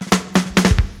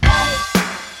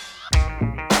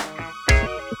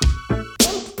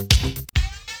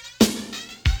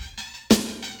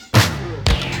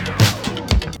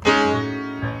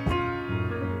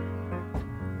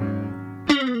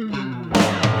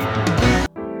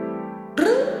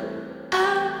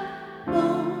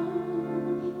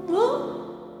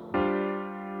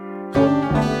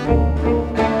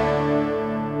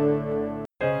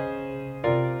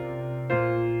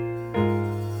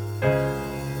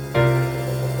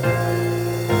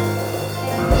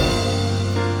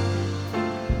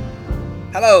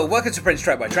Hello, welcome to Prince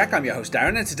Track by Track. I'm your host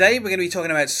Darren, and today we're going to be talking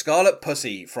about Scarlet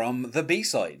Pussy from the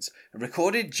B-Sides.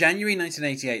 Recorded January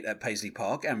 1988 at Paisley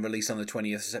Park and released on the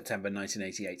 20th of September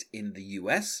 1988 in the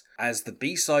US as the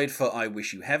B-side for I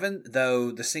Wish You Heaven,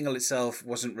 though the single itself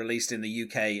wasn't released in the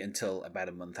UK until about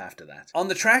a month after that. On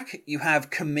the track, you have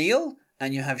Camille,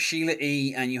 and you have Sheila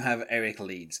E. and you have Eric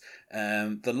Leeds.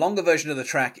 The longer version of the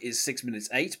track is 6 minutes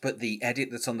 8, but the edit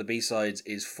that's on the B-sides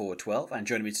is 4:12. And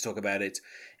joining me to talk about it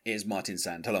is Martin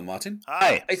Sand. Hello, Martin.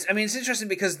 Hi. It's interesting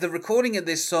because the recording of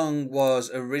this song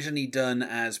was originally done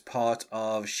as part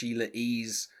of Sheila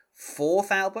E.'s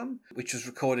fourth album, which was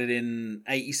recorded in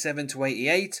 87 to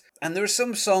 88. And there are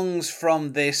some songs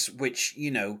from this which,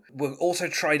 were also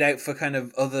tried out for kind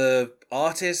of other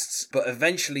artists, but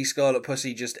eventually Scarlet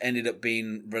Pussy just ended up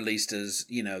being released as,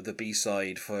 the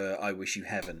B-side for I Wish You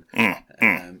Heaven.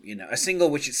 A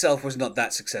single which itself was not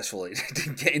that successful. It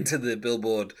didn't get into the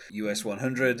Billboard US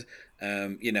 100.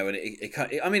 And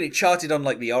it charted on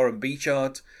like the R&B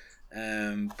chart.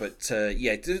 There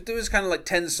was kind of like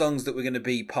 10 songs that were going to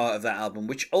be part of that album,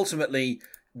 which ultimately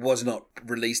was not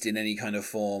released in any kind of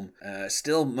form.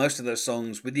 Still, most of those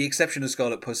songs, with the exception of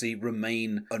Scarlet Pussy,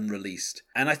 remain unreleased.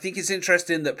 And I think it's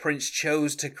interesting that Prince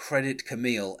chose to credit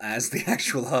Camille as the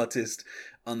actual artist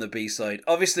on the B-side.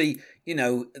 Obviously,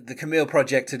 the Camille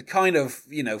project had kind of,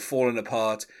 fallen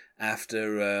apart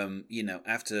after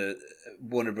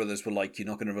Warner Brothers were like, you're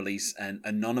not going to release an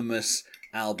anonymous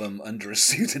album under a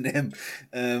pseudonym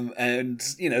and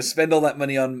spend all that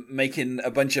money on making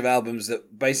a bunch of albums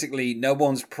that basically no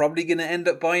one's probably going to end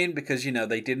up buying because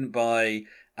they didn't buy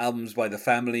albums by The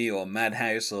Family or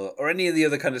Madhouse or any of the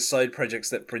other kind of side projects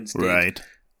that Prince did, right?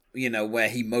 Where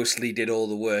he mostly did all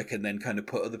the work and then kind of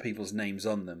put other people's names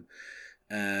on them.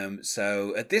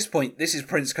 So at this point, this is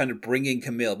Prince kind of bringing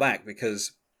Camille back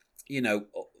because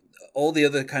all the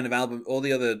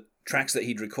other tracks that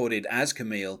he'd recorded as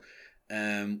Camille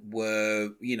were,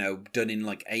 done in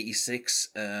like 86,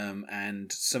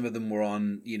 and some of them were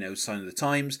on, Sign of the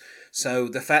Times. So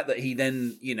the fact that he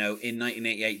then, in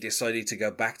 1988 decided to go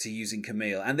back to using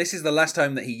Camille, and this is the last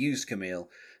time that he used Camille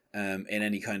in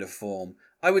any kind of form,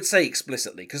 I would say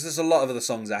explicitly, because there's a lot of other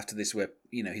songs after this where,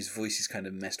 his voice is kind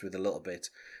of messed with a little bit.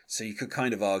 So you could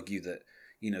kind of argue that,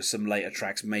 some later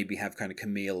tracks maybe have kind of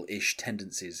Camille-ish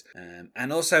tendencies.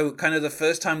 And also kind of the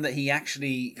first time that he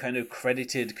actually kind of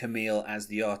credited Camille as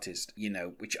the artist,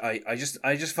 which I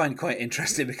just find quite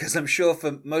interesting because I'm sure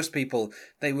for most people,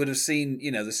 they would have seen,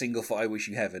 the single for I Wish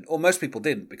You Heaven. Or most people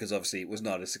didn't because obviously it was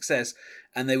not a success.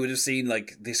 And they would have seen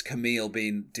like this Camille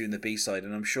doing the B-side.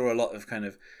 And I'm sure a lot of kind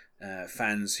of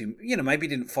fans who, maybe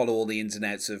didn't follow all the ins and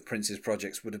outs of Prince's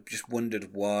projects would have just wondered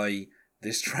why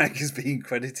this track is being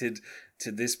credited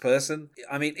to this person.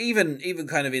 I mean, even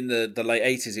kind of in the late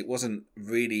 80s, it wasn't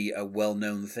really a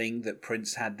well-known thing that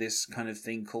Prince had this kind of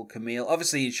thing called Camille.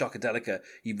 Obviously, in Shockadelica,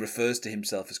 he refers to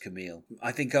himself as Camille.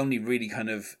 I think only really kind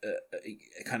of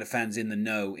fans in the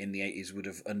know in the 80s would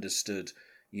have understood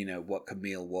what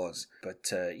Camille was.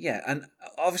 But and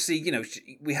obviously,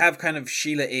 we have kind of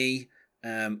Sheila E.,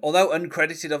 although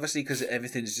uncredited, obviously, because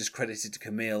everything's just credited to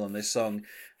Camille on this song,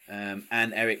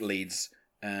 and Eric Leeds.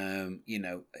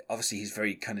 Obviously he's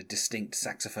very kind of distinct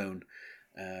saxophone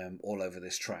all over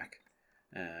this track.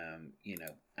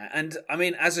 And I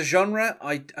mean, as a genre,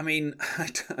 I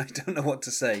don't know what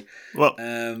to say. Well,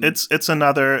 it's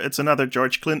another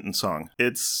George Clinton song.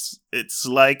 It's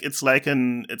like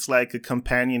a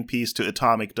companion piece to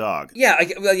Atomic Dog. Yeah,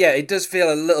 it does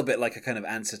feel a little bit like a kind of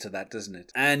answer to that, doesn't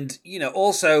it? And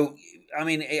also, I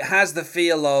mean, it has the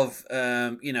feel of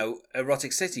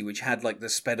Erotic City, which had like the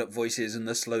sped up voices and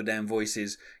the slowed down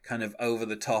voices kind of over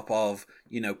the top of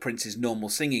Prince's normal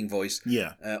singing voice.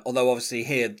 Yeah. Although obviously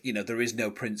here there is no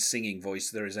Prince singing voice,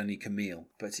 there is only Camille.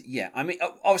 But yeah, I mean,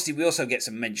 obviously we also get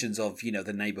some mentions of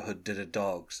the neighborhood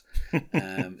dogs.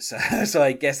 So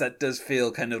I guess that does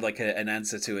feel kind of like an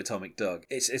answer to Atomic Dog.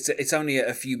 It's only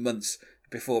a few months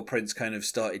before Prince kind of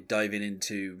started diving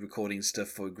into recording stuff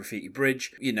for Graffiti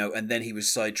Bridge, and then he was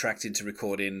sidetracked into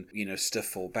recording, stuff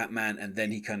for Batman, and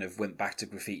then he kind of went back to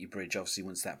Graffiti Bridge, obviously,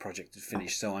 once that project had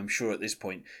finished. So I'm sure at this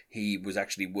point he was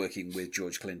actually working with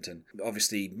George Clinton.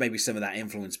 Obviously, maybe some of that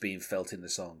influence being felt in the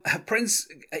song. Prince,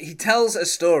 he tells a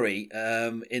story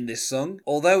in this song,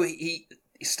 although he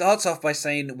starts off by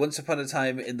saying, once upon a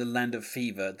time in the land of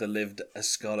fever, there lived a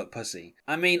Scarlet Pussy.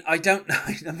 I mean, I don't know.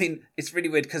 I mean, it's really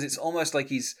weird because it's almost like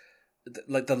he's,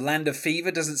 like the land of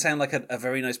fever doesn't sound like a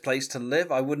very nice place to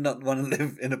live. I would not want to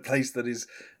live in a place that is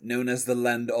known as the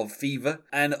land of fever.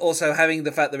 And also having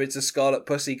the fact that it's a Scarlet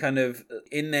Pussy kind of,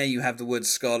 in there you have the word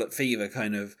Scarlet Fever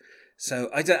kind of So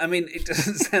I don't. I mean, it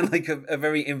doesn't sound like a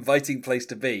very inviting place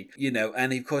to be,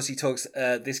 And of course, he talks.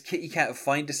 This kitty cat of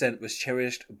fine descent was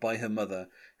cherished by her mother,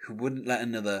 who wouldn't let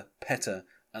another pet her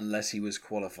unless he was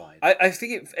qualified. I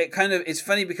think it's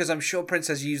funny because I'm sure Prince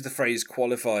has used the phrase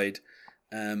qualified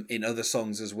in other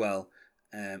songs as well,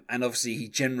 and obviously he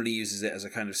generally uses it as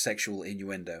a kind of sexual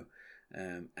innuendo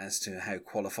as to how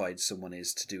qualified someone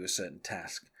is to do a certain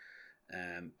task.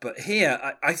 But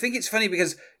here, I think it's funny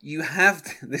because you have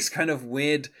this kind of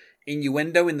weird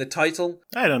innuendo in the title.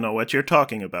 I don't know what you're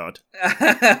talking about.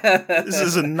 This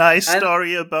is a nice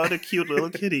story about a cute little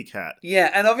kitty cat. Yeah,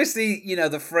 and obviously,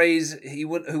 the phrase who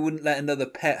wouldn't let another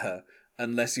pet her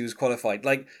unless he was qualified.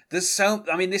 Like, this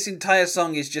entire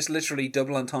song is just literally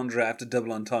double entendre after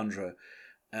double entendre.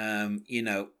 And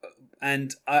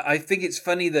I think it's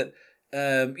funny that,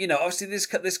 obviously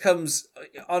this comes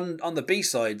on the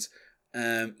B-sides.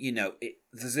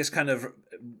 There's this kind of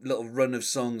little run of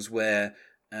songs where,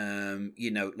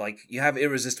 like you have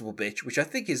Irresistible Bitch, which I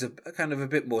think is a kind of a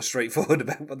bit more straightforward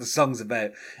about what the song's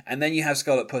about. And then you have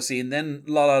Scarlet Pussy, and then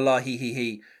La La La He He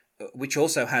He, which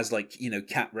also has like,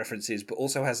 cat references, but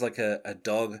also has like a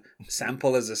dog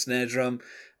sample as a snare drum.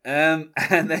 And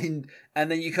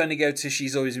then you kind of go to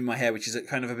She's Always in My Hair, which is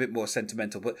kind of a bit more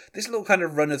sentimental. But this little kind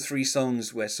of run of 3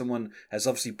 songs where someone has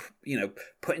obviously,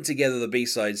 putting together the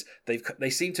B-sides, they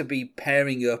seem to be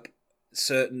pairing up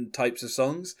certain types of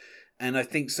songs. And I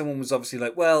think someone was obviously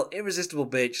like, well, Irresistible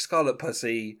Bitch, Scarlet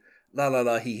Pussy, La La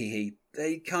La He He He,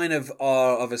 they kind of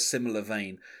are of a similar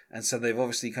vein. And so they've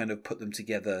obviously kind of put them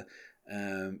together,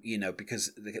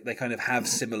 because they kind of have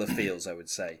similar feels, I would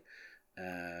say.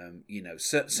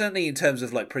 Certainly in terms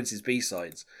of like Prince's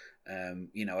B-sides,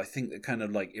 I think that kind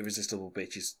of like Irresistible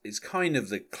Bitch is kind of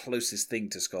the closest thing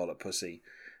to Scarlet Pussy,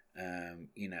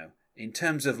 in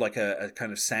terms of like a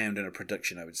kind of sound and a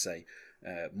production, I would say,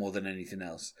 more than anything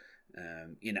else.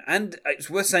 And it's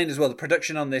worth saying as well, the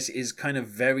production on this is kind of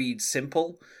very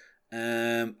simple.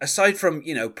 Aside from,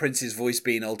 Prince's voice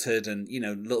being altered and,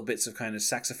 little bits of kind of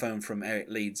saxophone from Eric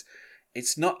Leeds,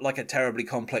 it's not like a terribly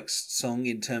complex song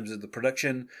in terms of the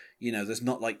production. There's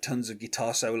not like tons of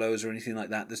guitar solos or anything like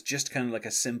that. There's just kind of like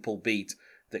a simple beat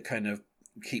that kind of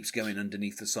keeps going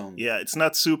underneath the song. Yeah, it's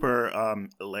not super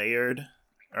layered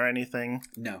or anything.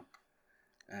 No.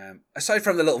 Aside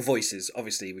from the little voices,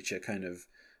 obviously, which are kind of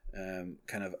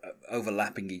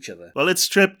overlapping each other. Well, it's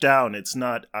stripped down. It's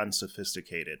not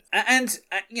unsophisticated. And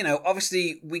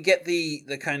obviously, we get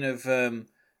the kind of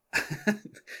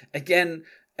again.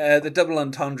 The double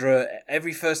entendre,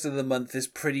 every first of the month, this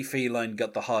pretty feline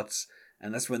got the hots,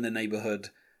 and that's when the neighbourhood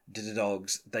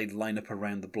dogs, they'd line up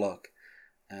around the block.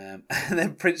 And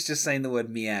then Prince just saying the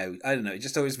word meow. I don't know, it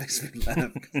just always makes me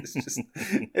laugh.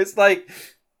 It's like,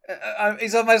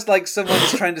 it's almost like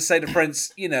someone's trying to say to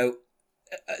Prince,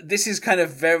 this is kind of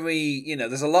very,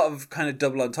 there's a lot of kind of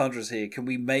double entendres here. Can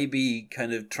we maybe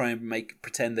kind of try and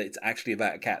pretend that it's actually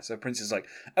about a cat? So Prince is like,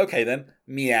 okay then,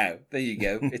 meow. There you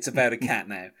go. It's about a cat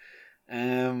now.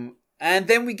 And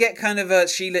then we get kind of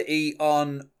Sheila E.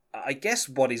 on, I guess,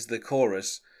 what is the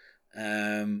chorus.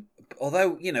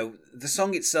 Although, the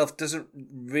song itself doesn't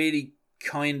really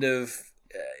kind of,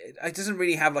 it doesn't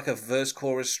really have like a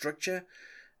verse-chorus structure.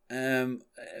 Until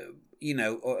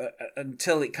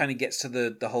it kind of gets to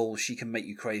the whole "she can make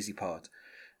you crazy" part.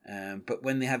 But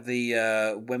when they have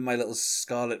the when my little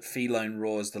scarlet feline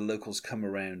roars, the locals come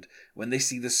around. When they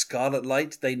see the scarlet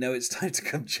light, they know it's time to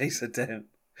come chase her down.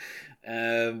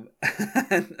 And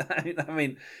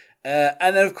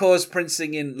then of course Prince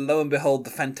singing, lo and behold, the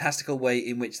fantastical way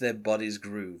in which their bodies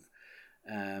groove.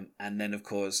 And then of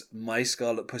course, my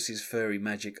Scarlet Pussy's furry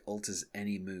magic alters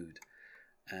any mood.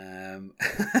 To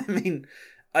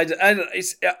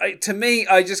me,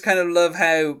 I just kind of love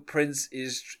how Prince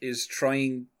is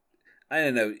trying,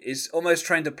 is almost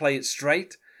trying to play it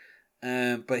straight,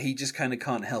 but he just kind of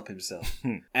can't help himself.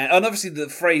 And obviously the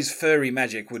phrase furry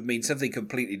magic would mean something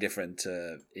completely different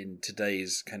in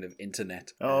today's kind of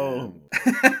internet. Oh.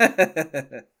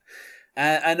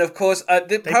 And of course,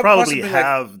 they probably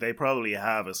have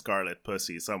a Scarlet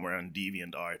Pussy somewhere on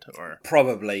DeviantArt, or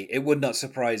probably. It would not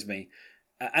surprise me.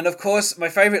 And of course, my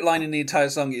favourite line in the entire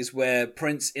song is where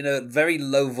Prince, in a very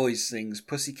low voice, sings,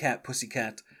 "Pussycat,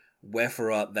 pussycat,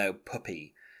 wherefore art thou,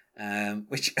 puppy?"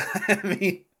 Which,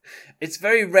 it's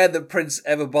very rare that Prince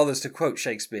ever bothers to quote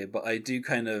Shakespeare, but I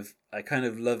kind of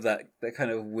love that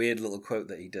kind of weird little quote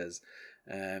that he does.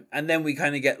 And then we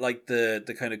kind of get like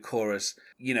the kind of chorus,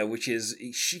 which is,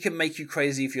 she can make you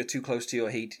crazy if you're too close to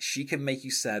your heat. She can make you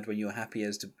sad when you're happy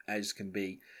as can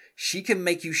be. She can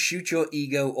make you shoot your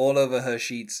ego all over her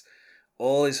sheets.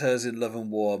 All is hers in love and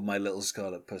war, my little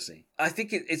Scarlet Pussy. I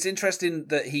think it's interesting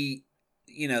that he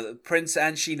Prince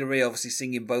and Sheila E. obviously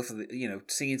singing both of the,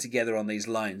 singing together on these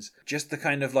lines. Just the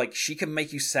kind of like, she can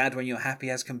make you sad when you're happy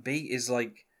as can be is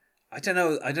like, I don't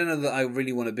know that I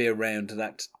really want to be around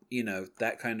that,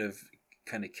 that kind of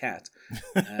cat.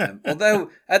 Although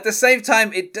at the same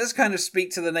time, it does kind of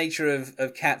speak to the nature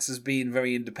of cats as being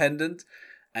very independent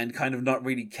and kind of not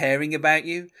really caring about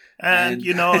you. And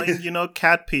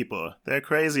cat people, they're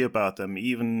crazy about them,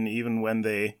 even when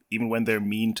they're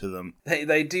mean to them.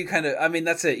 They do kind of. I mean,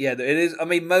 that's it. Yeah, it is. I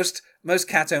mean, most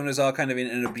cat owners are kind of in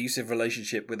an abusive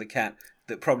relationship with a cat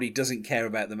that probably doesn't care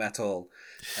about them at all,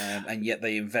 and yet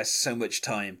they invest so much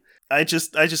time. I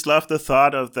just love the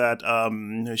thought of that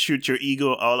 "shoot your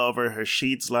ego all over her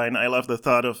sheets" line. I love the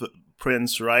thought of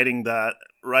Prince writing the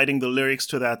lyrics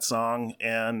to that song,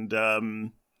 and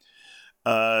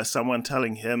someone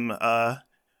telling him,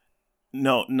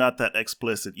 "No, not that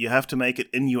explicit. You have to make it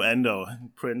innuendo."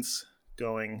 Prince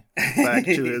going back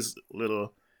to his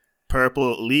little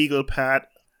purple legal pad,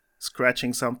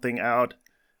 scratching something out,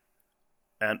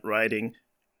 and writing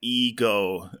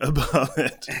ego about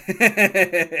it.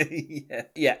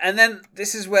 yeah. And then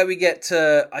this is where we get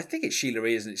to, I think it's Sheila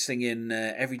E., isn't it, singing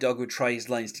 "Every dog would try his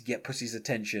lines to get pussy's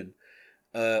attention.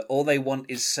 All they want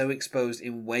is so exposed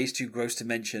in ways too gross to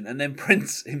mention." And then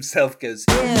Prince himself goes,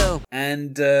 "Ew."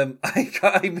 And I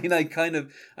kind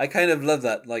of love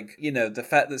that. Like, the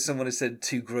fact that someone has said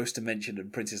too gross to mention,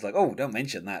 and Prince is like, "Oh, don't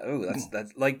mention that." Oh,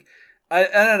 that's like, I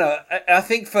don't know. I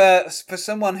think for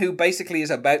someone who basically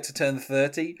is about to turn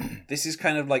 30, this is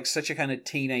kind of like such a kind of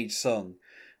teenage song.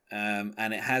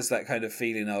 And it has that kind of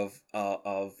feeling of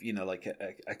like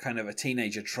a kind of a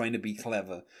teenager trying to be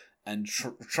clever and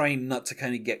trying not to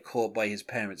kind of get caught by his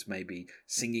parents, maybe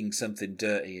singing something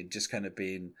dirty and just kind of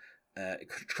being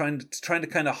trying to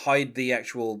kind of hide the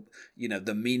actual,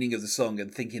 the meaning of the song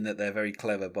and thinking that they're very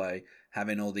clever by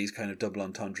having all these kind of double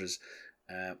entendres.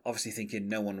 Obviously thinking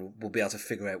no one will be able to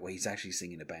figure out what he's actually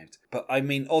singing about. But I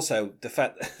mean, also the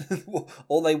fact that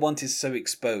all they want is so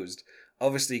exposed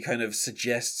obviously kind of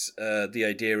suggests the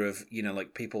idea of,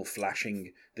 like people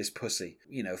flashing this pussy,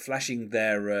 flashing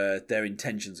their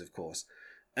intentions, of course.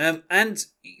 And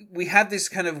we had this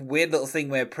kind of weird little thing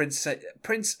where Prince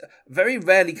very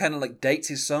rarely kind of like dates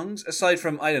his songs, aside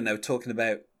from, I don't know, talking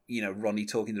about, Ronnie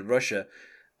talking to Russia.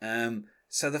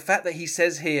 So the fact that he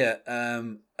says here,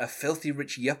 "a filthy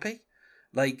rich yuppie,"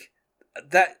 like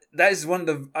that is one of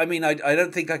the. I mean, I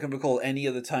don't think I can recall any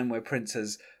other time where Prince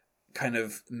has kind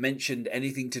of mentioned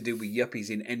anything to do with yuppies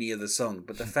in any other song.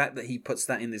 But the fact that he puts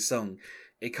that in this song,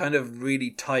 it kind of really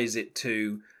ties it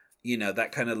to,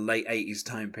 that kind of late 80s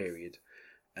time period.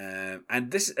 And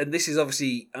this is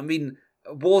obviously, I mean,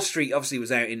 Wall Street obviously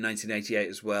was out in 1988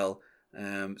 as well.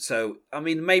 So I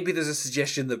mean, maybe there's a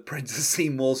suggestion that Prince has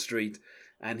seen Wall Street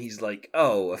and he's like,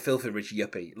 "Oh, a filthy rich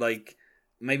yuppie." Like,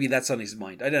 maybe that's on his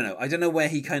mind. I don't know. I don't know where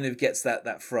he kind of gets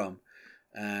that from.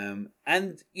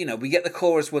 And we get the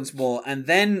chorus once more, and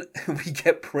then we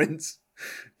get Prince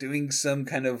doing some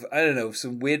kind of, I don't know,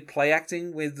 some weird play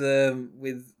acting with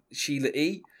Sheila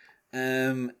E.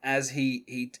 As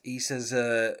he says,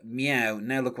 "Meow,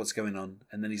 now look what's going on,"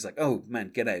 and then he's like, "Oh man,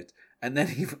 get out." And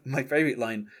then my favourite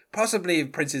line, possibly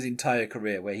in Prince's entire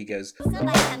career, where he goes,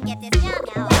 "Somebody come get this meow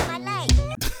meow off my leg."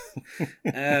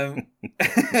 And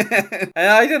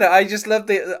I don't know. I just love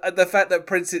the fact that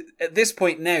Prince at this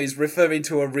point now is referring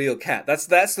to a real cat. That's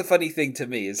the funny thing to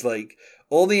me. Is like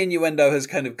all the innuendo has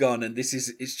kind of gone, and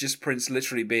it's just Prince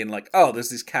literally being like, "Oh, there's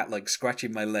this cat like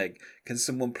scratching my leg. Can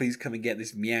someone please come and get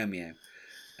this meow meow?"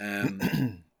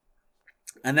 And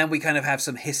then we kind of have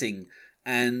some hissing,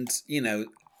 and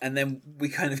and then we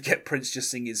kind of get Prince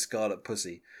just singing "Scarlet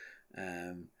Pussy."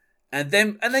 And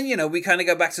then we kind of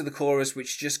go back to the chorus,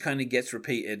 which just kind of gets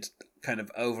repeated kind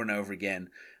of over and over again.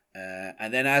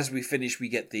 And then as we finish, we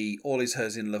get the "All is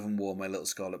hers in love and war, my little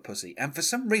scarlet pussy." And for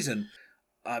some reason,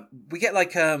 we get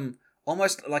like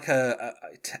almost like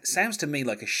sounds to me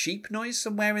like a sheep noise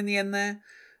somewhere in the end there,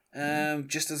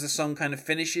 just as the song kind of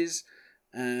finishes.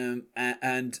 And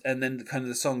then kind of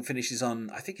the song finishes on,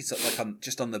 I think it's like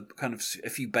just on the kind of a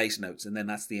few bass notes, and then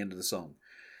that's the end of the song.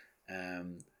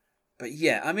 But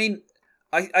yeah, I mean,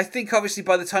 I think obviously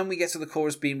by the time we get to the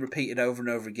chorus being repeated over and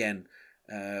over again,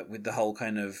 with the whole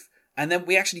kind of, and then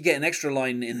we actually get an extra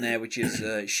line in there, which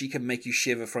is "she can make you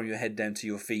shiver from your head down to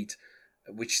your feet,"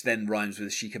 which then rhymes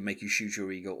with "she can make you shoot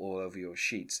your ego all over your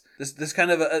sheets." There's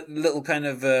kind of a little kind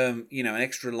of an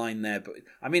extra line there, but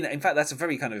I mean, in fact, that's a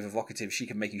very kind of evocative. "She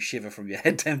can make you shiver from your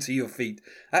head down to your feet."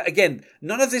 Again,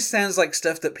 none of this sounds like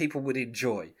stuff that people would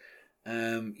enjoy.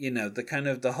 The kind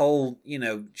of the whole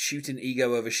shooting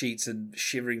ego over sheets and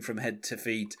shivering from head to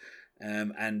feet,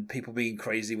 and people being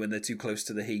crazy when they're too close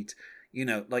to the heat.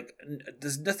 Like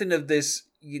there's nothing of this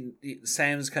it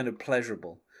sounds kind of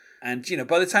pleasurable. And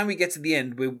by the time we get to the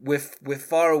end, we're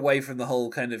far away from the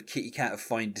whole kind of kitty cat of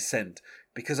Fine Descent,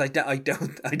 because I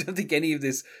don't think any of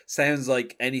this sounds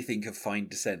like anything of Fine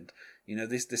Descent.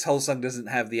 This whole song doesn't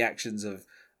have the actions of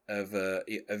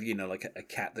like a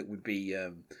cat that would be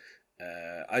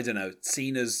I don't know,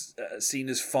 seen as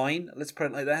fine. Let's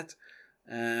put it like that.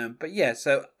 But yeah,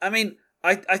 so I mean,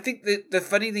 I think that the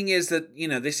funny thing is that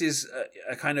this is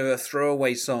a kind of a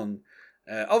throwaway song.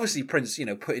 Obviously, Prince,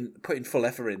 putting full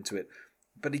effort into it,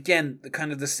 but again, the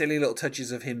kind of the silly little touches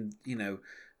of him,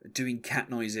 doing cat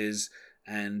noises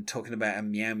and talking about a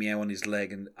meow meow on his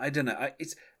leg, and I don't know,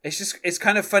 it's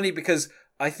kind of funny because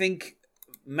I think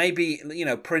maybe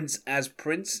Prince as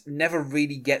Prince never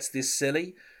really gets this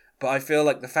silly, but I feel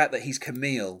like the fact that he's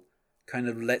Camille kind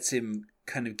of lets him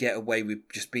kind of get away with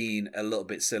just being a little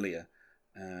bit sillier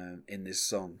in this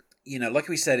song. Like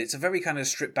we said, it's a very kind of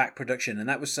stripped back production, and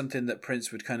that was something that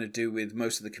Prince would kind of do with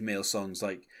most of the Camille songs,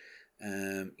 like,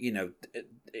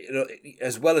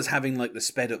 as well as having like the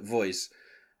sped up voice.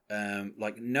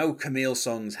 Like no Camille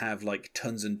songs have like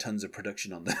tons and tons of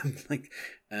production on them. Like,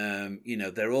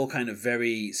 they're all kind of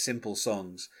very simple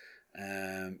songs.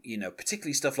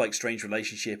 Particularly stuff like Strange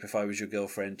Relationship, If I Was Your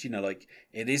Girlfriend, like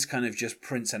it is kind of just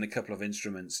Prince and a couple of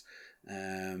instruments.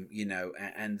 And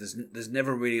there's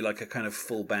never really like a kind of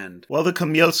full band. Well, the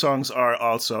Camille songs are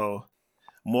also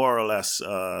more or less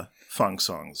funk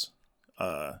songs,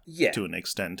 to an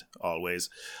extent, always.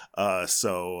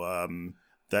 So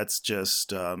that's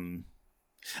just,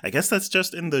 I guess that's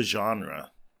just in the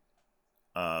genre.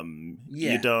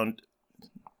 You don't,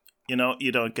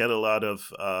 you don't get a lot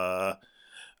of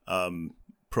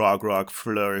prog rock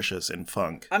flourishes in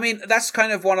funk. I mean, that's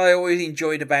kind of what I always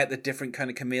enjoyed about the different kind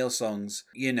of Camille songs,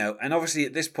 and obviously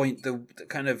at this point, the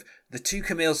kind of the two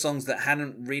Camille songs that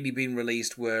hadn't really been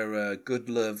released were Good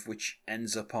Love, which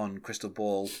ends up on Crystal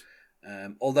Ball,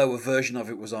 although a version of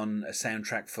it was on a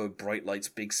soundtrack for Bright Lights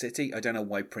Big City. I don't know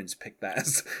why Prince picked that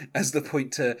as the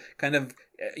point to kind of,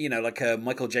 like a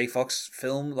Michael J. Fox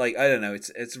film. Like, I don't know,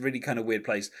 it's a really kind of weird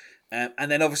place.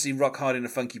 And then obviously Rock Hard in a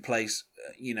Funky Place,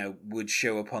 would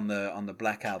show up on the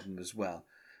Black Album as well.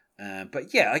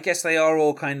 But yeah, I guess they are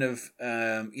all kind of,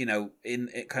 in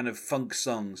kind of funk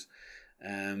songs,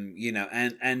 and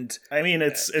I mean,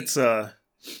 it's a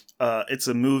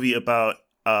movie about,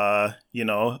 a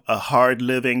hard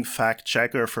living fact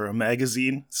checker for a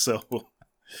magazine. So,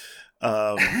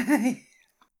 I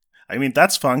mean,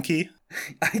 that's funky.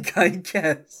 I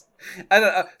guess. I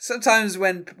don't know. Sometimes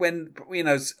when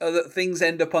other things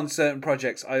end up on certain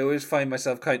projects, I always find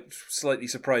myself kind of slightly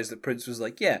surprised that Prince was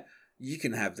like, "Yeah, you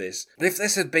can have this." If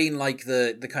this had been like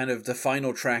the kind of the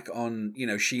final track on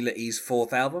Sheila E.'s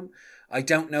fourth album, I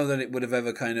don't know that it would have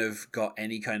ever kind of got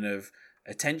any kind of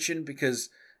attention, because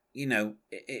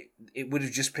it would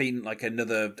have just been like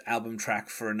another album track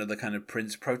for another kind of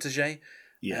Prince protege.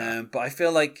 Yeah. But I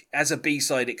feel like as a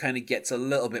B-side, it kind of gets a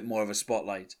little bit more of a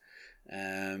spotlight.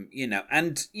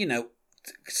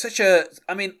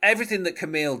 Everything that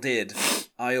Camille did,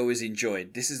 I always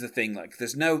enjoyed. This is the thing, like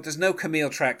there's no Camille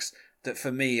tracks that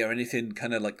for me are anything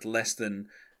kind of like less than,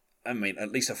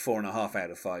 at least a 4.5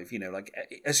 out of 5. Like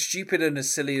as stupid and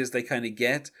as silly as they kind of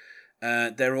get,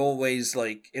 they're always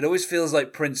like, it always feels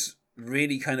like Prince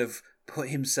really kind of put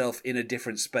himself in a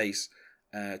different space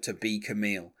to be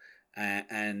Camille,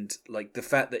 and like the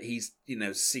fact that he's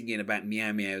singing about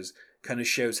meow meows kind of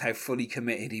shows how fully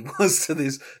committed he was to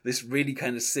this really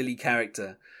kind of silly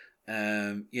character,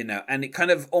 and it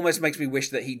kind of almost makes me wish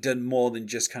that he'd done more than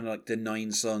just kind of like the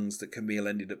 9 songs that Camille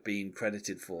ended up being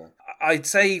credited for. I'd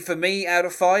say for me, out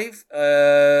of 5,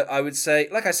 I would say,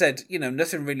 like I said,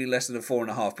 nothing really less than a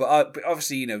 4.5, but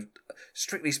obviously,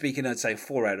 strictly speaking, I'd say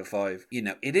 4 out of 5.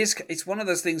 It's one of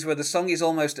those things where the song is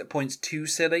almost at points too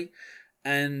silly,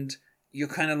 and you're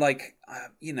kind of like,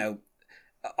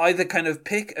 either kind of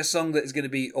pick a song that is going to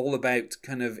be all about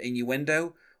kind of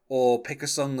innuendo, or pick a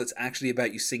song that's actually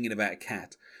about you singing about a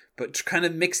cat. But kind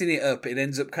of mixing it up, it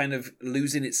ends up kind of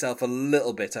losing itself a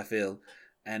little bit, I feel.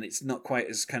 And it's not quite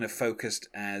as kind of focused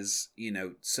as,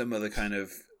 some other kind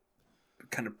of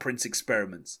Prince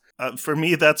experiments. For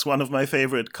me, that's one of my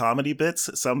favorite comedy bits.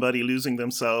 Somebody losing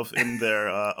themselves in their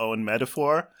own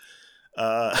metaphor.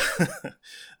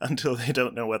 Until they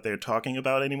don't know what they're talking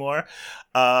about anymore.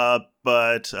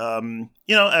 But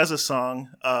as a song,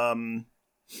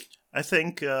 I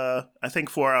think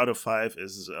 4 out of 5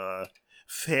 is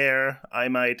fair. I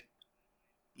might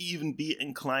even be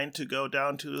inclined to go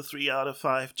down to a 3 out of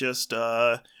 5, just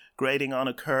grading on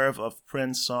a curve of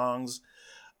Prince songs.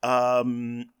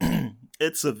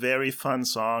 It's a very fun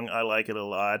song. I like it a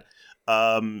lot.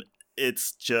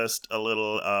 It's just a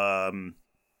little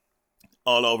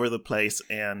all over the place,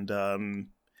 and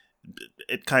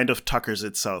it kind of tuckers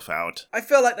itself out. I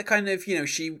feel like the kind of,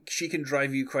 she can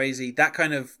drive you crazy, that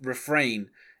kind of refrain,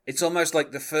 it's almost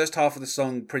like the first half of the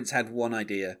song, Prince had one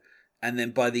idea, and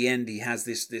then by the end he has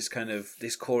this kind of,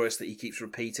 this chorus that he keeps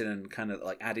repeating and kind of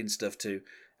like adding stuff to,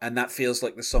 and that feels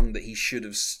like the song that he should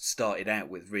have started out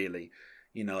with, really.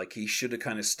 Like he should have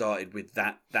kind of started with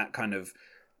that kind of,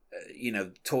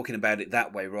 talking about it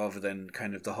that way rather than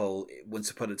kind of the whole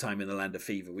Once Upon a Time in the Land of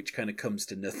Fever, which kind of comes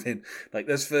to nothing. Like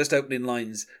those first opening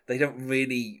lines, they don't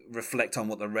really reflect on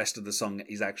what the rest of the song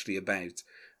is actually about.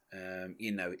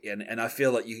 And I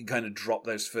feel like you can kind of drop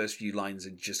those first few lines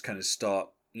and just kind of start,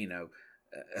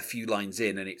 a few lines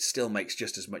in, and it still makes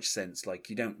just as much sense. Like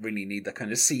you don't really need that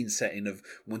kind of scene setting of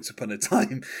Once Upon a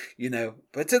Time,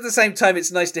 But at the same time,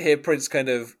 it's nice to hear Prince kind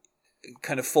of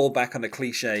fall back on a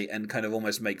cliche and kind of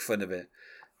almost make fun of it.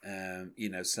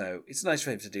 So it's nice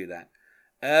for him to do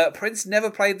that. Prince never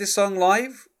played this song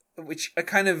live, which I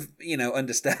kind of,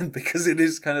 understand because it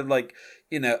is kind of like,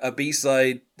 a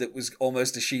B-side that was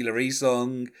almost a Sheila E.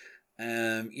 song,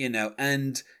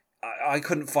 and I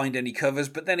couldn't find any covers.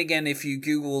 But then again, if you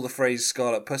Google the phrase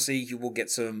Scarlet Pussy, you will get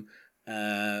some,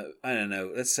 I don't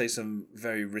know, let's say some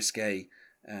very risque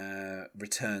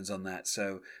returns on that.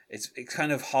 So it's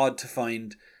kind of hard to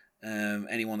find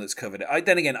anyone that's covered it.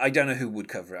 Then again, I don't know who would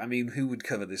cover it. I mean, who would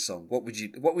cover this song? What would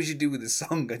you do with this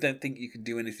song? I don't think you could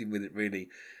do anything with it really.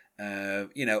 I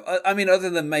mean, other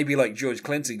than maybe like George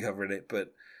Clinton covering it,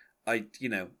 but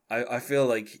I feel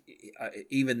like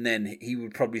even then he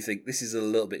would probably think this is a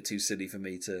little bit too silly for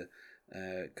me to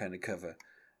kind of cover.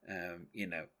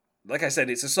 Like I said,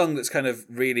 it's a song that's kind of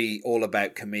really all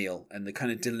about Camille, and the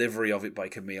kind of delivery of it by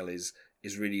Camille is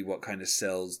really what kind of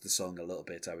sells the song a little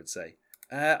bit, I would say.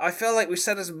 I feel like we've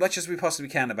said as much as we possibly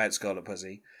can about Scarlet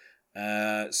Pussy.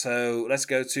 So let's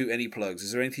go to any plugs.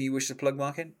 Is there anything you wish to plug,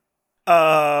 Markin?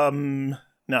 No,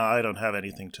 I don't have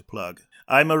anything to plug.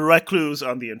 I'm a recluse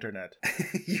on the internet.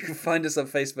 You can find us on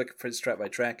Facebook at Prince Track by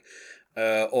Track,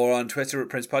 or on Twitter at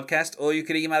Prince Podcast, or you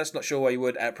can email us, not sure why you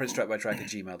would, at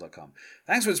princetrackbytrack@gmail.com.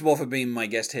 Thanks once more for being my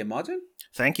guest here, Martin.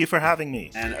 Thank you for having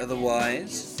me. And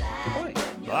otherwise, goodbye.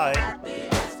 Bye.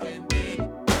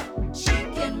 She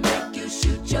can make you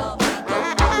shoot your